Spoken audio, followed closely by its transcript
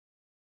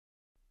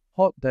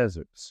Hot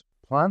deserts,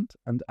 plant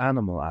and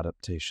animal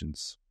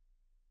adaptations.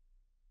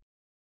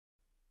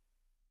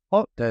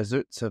 Hot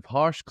deserts have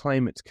harsh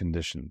climate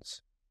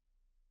conditions.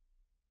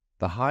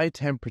 The high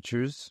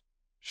temperatures,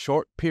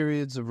 short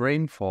periods of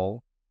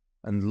rainfall,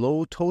 and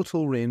low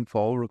total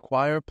rainfall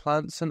require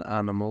plants and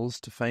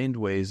animals to find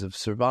ways of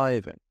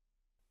surviving.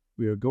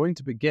 We are going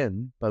to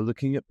begin by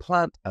looking at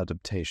plant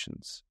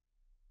adaptations.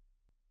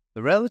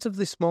 The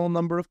relatively small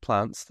number of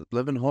plants that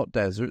live in hot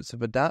deserts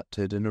have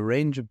adapted in a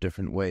range of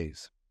different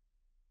ways.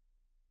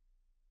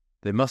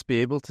 They must be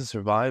able to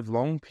survive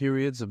long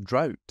periods of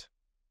drought.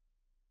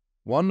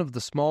 One of the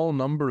small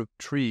number of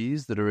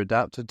trees that are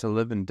adapted to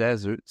live in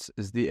deserts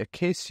is the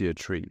acacia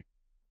tree.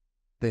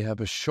 They have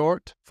a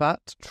short,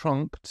 fat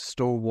trunk to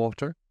store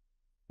water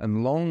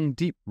and long,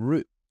 deep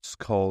roots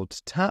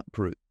called tap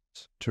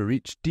roots to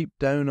reach deep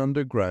down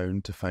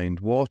underground to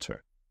find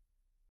water.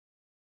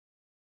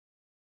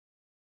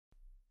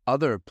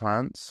 Other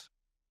plants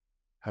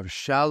have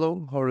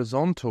shallow,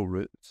 horizontal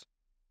roots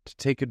to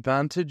take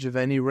advantage of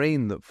any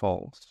rain that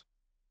falls.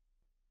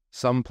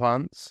 Some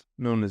plants,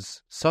 known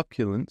as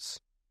succulents,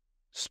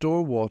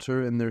 store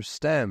water in their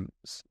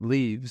stems,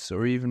 leaves,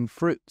 or even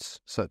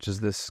fruits, such as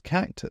this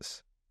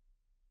cactus.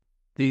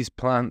 These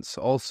plants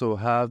also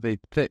have a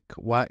thick,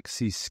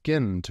 waxy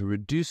skin to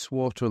reduce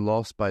water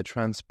loss by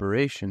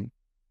transpiration,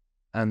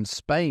 and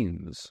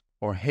spines,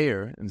 or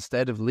hair,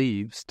 instead of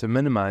leaves, to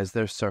minimize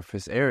their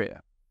surface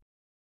area.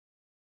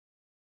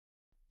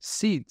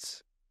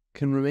 Seeds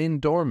can remain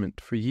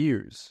dormant for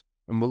years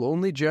and will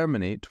only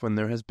germinate when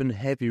there has been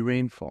heavy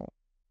rainfall.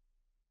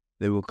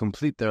 They will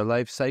complete their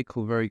life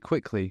cycle very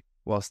quickly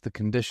whilst the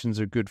conditions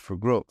are good for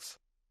growth.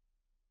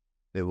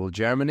 They will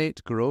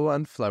germinate, grow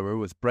and flower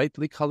with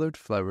brightly coloured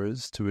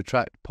flowers to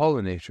attract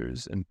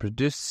pollinators and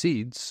produce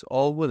seeds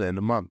all within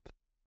a month.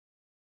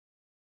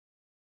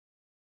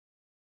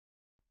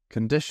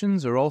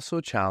 Conditions are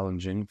also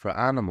challenging for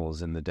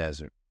animals in the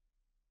desert.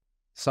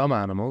 Some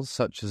animals,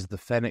 such as the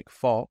fennec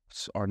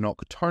fox, are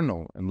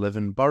nocturnal and live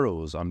in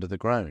burrows under the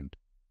ground.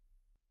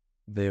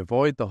 They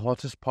avoid the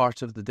hottest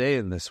part of the day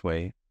in this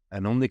way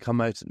and only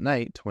come out at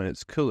night when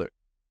it's cooler.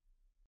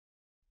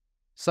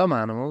 Some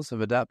animals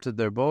have adapted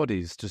their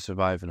bodies to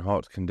survive in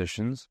hot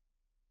conditions.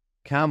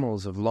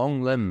 Camels have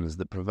long limbs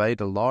that provide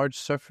a large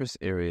surface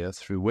area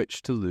through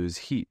which to lose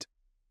heat.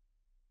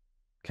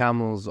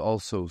 Camels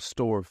also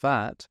store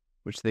fat,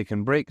 which they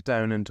can break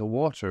down into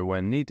water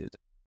when needed.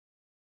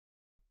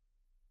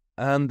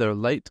 And their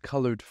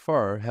light-coloured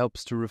fur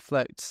helps to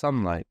reflect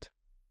sunlight.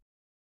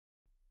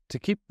 To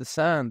keep the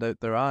sand out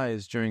their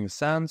eyes during a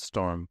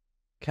sandstorm,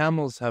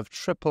 camels have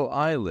triple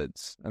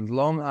eyelids and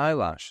long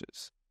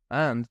eyelashes,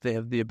 and they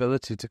have the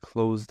ability to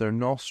close their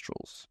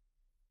nostrils.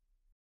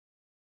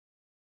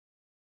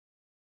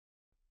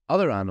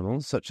 Other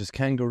animals, such as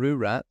kangaroo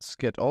rats,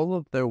 get all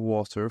of their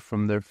water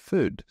from their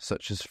food,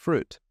 such as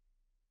fruit.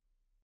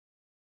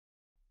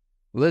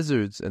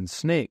 Lizards and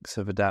snakes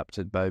have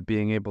adapted by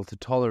being able to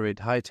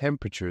tolerate high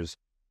temperatures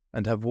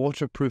and have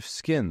waterproof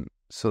skin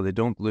so they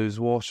don't lose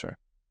water.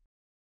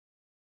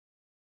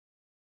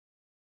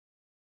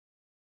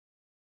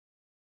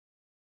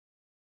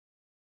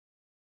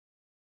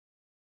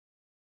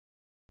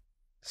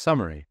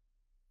 Summary.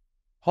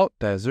 Hot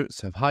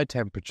deserts have high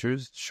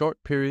temperatures,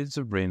 short periods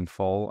of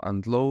rainfall,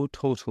 and low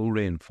total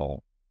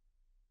rainfall.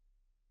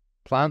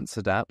 Plants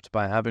adapt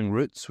by having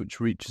roots which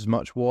reach as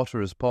much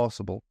water as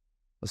possible,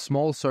 a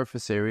small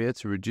surface area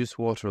to reduce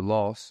water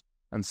loss,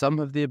 and some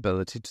have the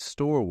ability to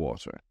store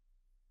water.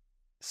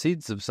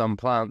 Seeds of some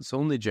plants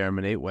only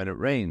germinate when it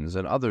rains,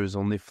 and others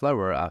only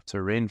flower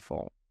after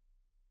rainfall.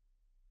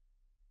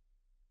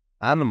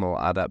 Animal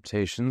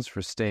adaptations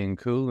for staying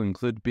cool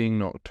include being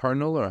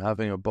nocturnal or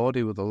having a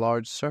body with a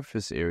large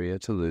surface area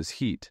to lose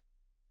heat.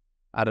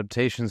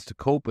 Adaptations to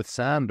cope with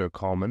sand are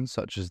common,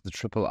 such as the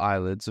triple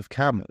eyelids of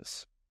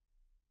camels.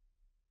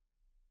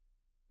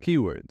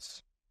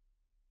 Keywords.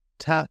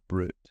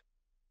 Taproot,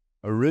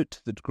 a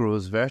root that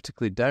grows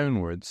vertically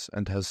downwards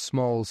and has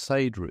small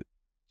side roots.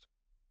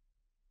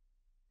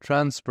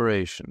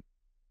 Transpiration,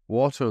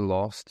 water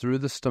loss through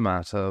the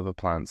stomata of a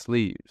plant's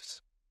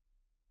leaves.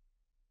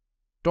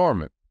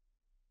 Dormant,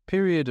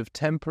 period of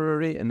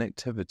temporary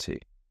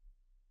inactivity.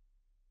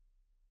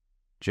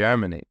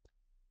 Germinate,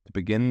 to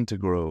begin to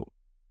grow.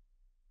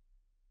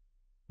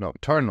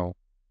 Nocturnal,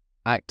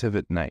 active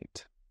at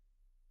night.